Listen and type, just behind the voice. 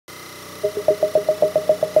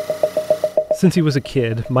Since he was a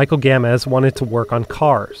kid, Michael Gamez wanted to work on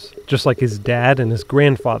cars, just like his dad and his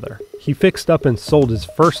grandfather. He fixed up and sold his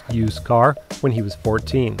first used car when he was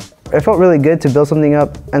 14. It felt really good to build something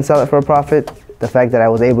up and sell it for a profit. The fact that I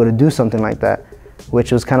was able to do something like that,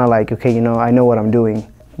 which was kind of like, okay, you know, I know what I'm doing.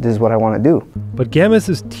 This is what I want to do. But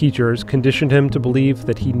Gamez's teachers conditioned him to believe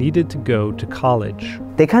that he needed to go to college.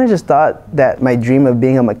 They kind of just thought that my dream of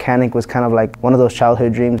being a mechanic was kind of like one of those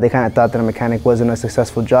childhood dreams. They kind of thought that a mechanic wasn't a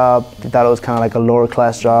successful job. They thought it was kind of like a lower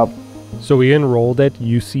class job. So he enrolled at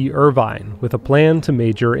UC Irvine with a plan to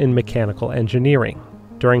major in mechanical engineering.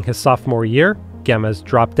 During his sophomore year, Gamez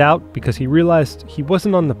dropped out because he realized he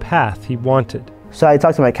wasn't on the path he wanted. So I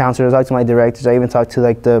talked to my counselors, I talked to my directors, I even talked to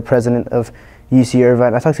like the president of UC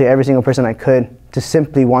Irvine. I talked to every single person I could to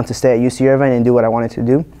simply want to stay at UC Irvine and do what I wanted to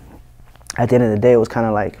do. At the end of the day, it was kind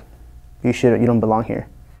of like, you don't belong here.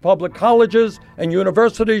 Public colleges and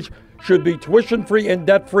universities should be tuition-free and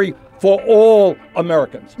debt-free for all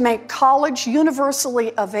Americans. Make college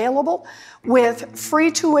universally available with free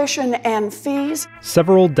tuition and fees.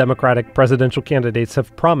 Several Democratic presidential candidates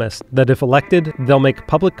have promised that if elected, they'll make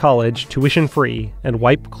public college tuition-free and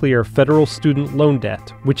wipe clear federal student loan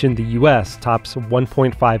debt, which in the U.S. tops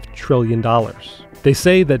 $1.5 trillion. They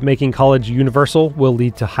say that making college universal will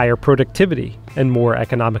lead to higher productivity and more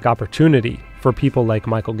economic opportunity for people like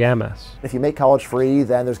Michael Gamez. If you make college free,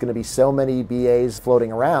 then there's going to be so many BAs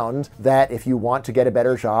floating around that if you want to get a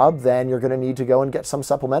better job, then you're going to need to go and get some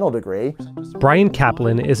supplemental degree. Brian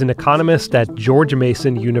Kaplan is an economist at George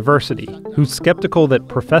Mason University, who's skeptical that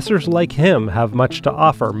professors like him have much to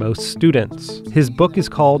offer most students. His book is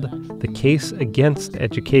called The Case Against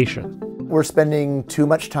Education. We're spending too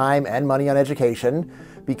much time and money on education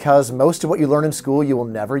because most of what you learn in school you will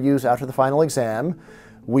never use after the final exam.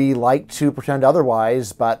 We like to pretend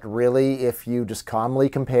otherwise, but really if you just calmly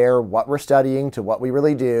compare what we're studying to what we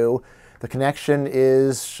really do, the connection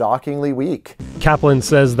is shockingly weak. Kaplan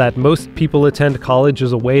says that most people attend college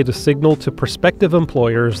as a way to signal to prospective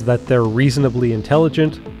employers that they're reasonably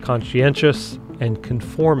intelligent, conscientious, and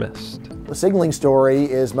conformist. The signaling story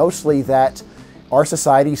is mostly that our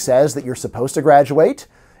society says that you're supposed to graduate,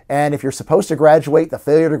 and if you're supposed to graduate, the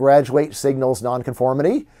failure to graduate signals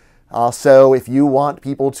nonconformity. So if you want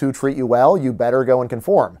people to treat you well, you better go and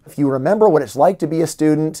conform. If you remember what it's like to be a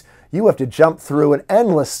student, you have to jump through an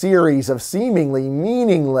endless series of seemingly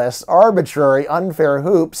meaningless, arbitrary, unfair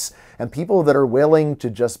hoops, and people that are willing to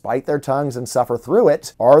just bite their tongues and suffer through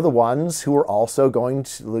it are the ones who are also going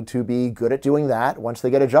to be good at doing that once they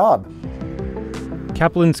get a job.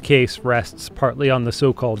 Kaplan's case rests partly on the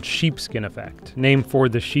so-called sheepskin effect, named for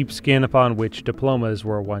the sheepskin upon which diplomas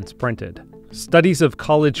were once printed. Studies of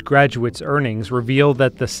college graduates' earnings reveal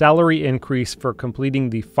that the salary increase for completing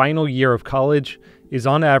the final year of college is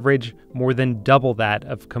on average more than double that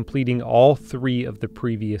of completing all 3 of the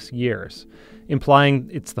previous years, implying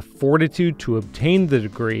it's the fortitude to obtain the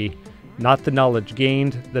degree, not the knowledge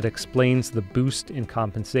gained, that explains the boost in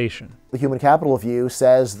compensation. The human capital view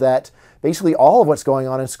says that basically all of what's going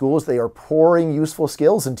on in schools, they are pouring useful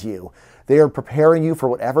skills into you. They are preparing you for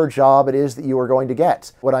whatever job it is that you are going to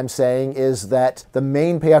get. What I'm saying is that the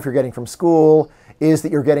main payoff you're getting from school is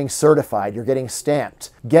that you're getting certified, you're getting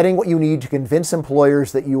stamped, getting what you need to convince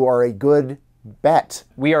employers that you are a good bet.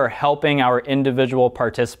 We are helping our individual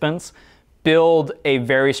participants build a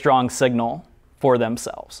very strong signal for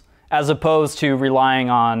themselves, as opposed to relying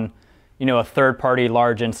on a third-party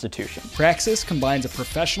large institution. Praxis combines a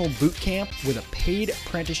professional boot camp with a paid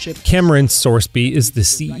apprenticeship. Cameron Sorsby is the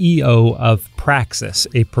CEO of Praxis,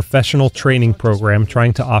 a professional training program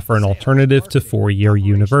trying to offer an alternative to 4-year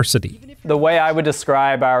university. The way I would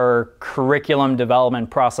describe our curriculum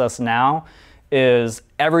development process now is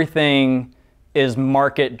everything is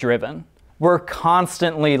market-driven. We're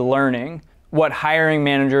constantly learning what hiring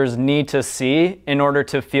managers need to see in order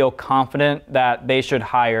to feel confident that they should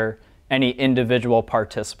hire any individual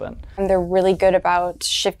participant. And they're really good about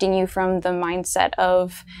shifting you from the mindset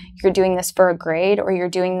of you're doing this for a grade or you're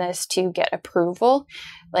doing this to get approval.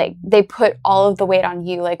 Like, they put all of the weight on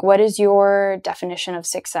you. Like, what is your definition of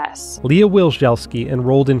success? Leah Wilzelski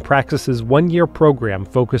enrolled in Praxis's 1-year program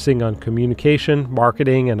focusing on communication,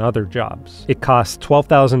 marketing, and other jobs. It cost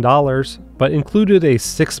 $12,000, but included a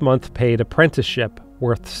 6-month paid apprenticeship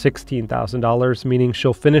worth $16,000, meaning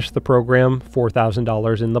she'll finish the program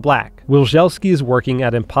 $4,000 in the black. Wilzelski is working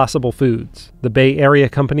at Impossible Foods, the Bay Area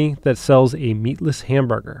company that sells a meatless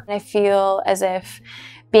hamburger. I feel as if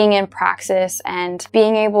being in Praxis and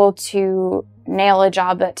being able to nail a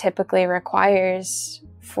job that typically requires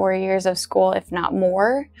 4 years of school, if not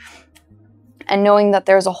more, and knowing that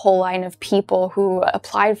there's a whole line of people who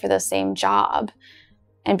applied for the same job,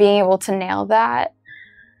 and being able to nail that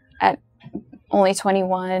at only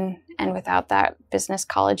 21 and without that business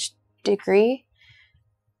college degree,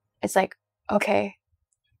 it's like, okay,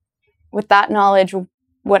 with that knowledge,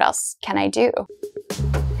 what else can I do?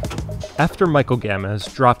 After Michael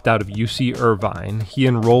Gamez dropped out of UC Irvine, he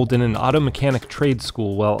enrolled in an auto mechanic trade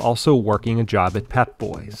school while also working a job at Pep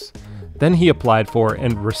Boys. Then he applied for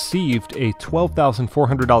and received a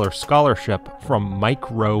 $12,400 scholarship from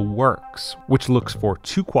Micro Works, which looks for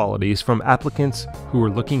 2 qualities from applicants who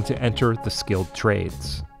are looking to enter the skilled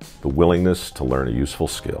trades: the willingness to learn a useful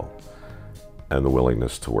skill and the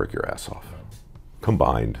willingness to work your ass off.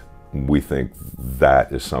 Combined, we think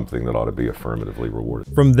that is something that ought to be affirmatively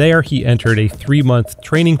rewarded. From there, he entered a 3-month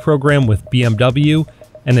training program with BMW,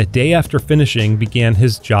 and a day after finishing began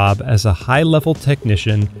his job as a high-level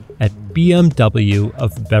technician at BMW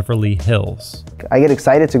of Beverly Hills. I get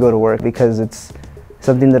excited to go to work because it's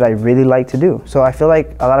something that I really like to do. So I feel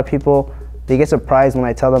like a lot of people, they get surprised when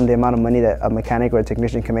I tell them the amount of money that a mechanic or a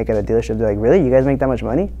technician can make at a dealership. They're like, really? You guys make that much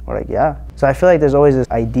money? We're like, yeah. So I feel like there's always this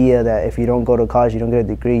idea that if you don't go to college, you don't get a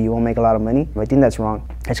degree, you won't make a lot of money. I think that's wrong.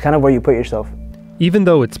 It's kind of where you put yourself. Even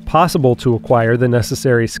though it's possible to acquire the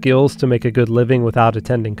necessary skills to make a good living without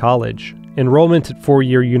attending college, enrollment at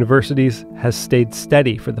 4-year universities has stayed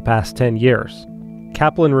steady for the past 10 years.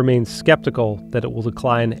 Kaplan remains skeptical that it will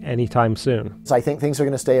decline anytime soon. So I think things are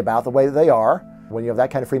going to stay about the way that they are. When you have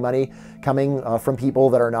that kind of free money coming from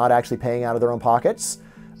people that are not actually paying out of their own pockets,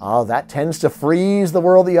 that tends to freeze the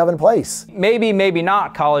world that you have in place. Maybe, maybe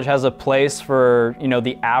not. College has a place for,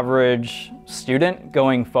 the average student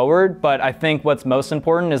going forward, but I think what's most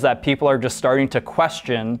important is that people are just starting to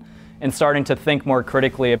question and starting to think more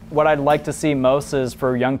critically. What I'd like to see most is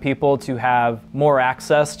for young people to have more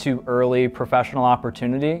access to early professional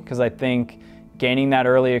opportunity, because I think gaining that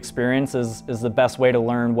early experience is the best way to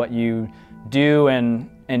learn what you do and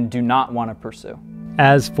do not want to pursue.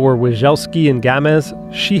 As for Wieselski and Gamez,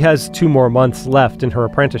 she has 2 more months left in her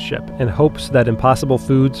apprenticeship and hopes that Impossible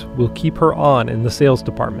Foods will keep her on in the sales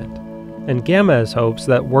department. And Gamez hopes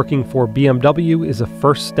that working for BMW is a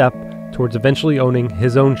first step towards eventually owning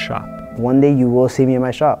his own shop. One day you will see me in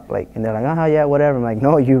my shop, and they're like, oh yeah, whatever. I'm like,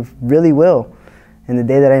 no, you really will. And the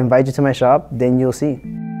day that I invite you to my shop, then you'll see.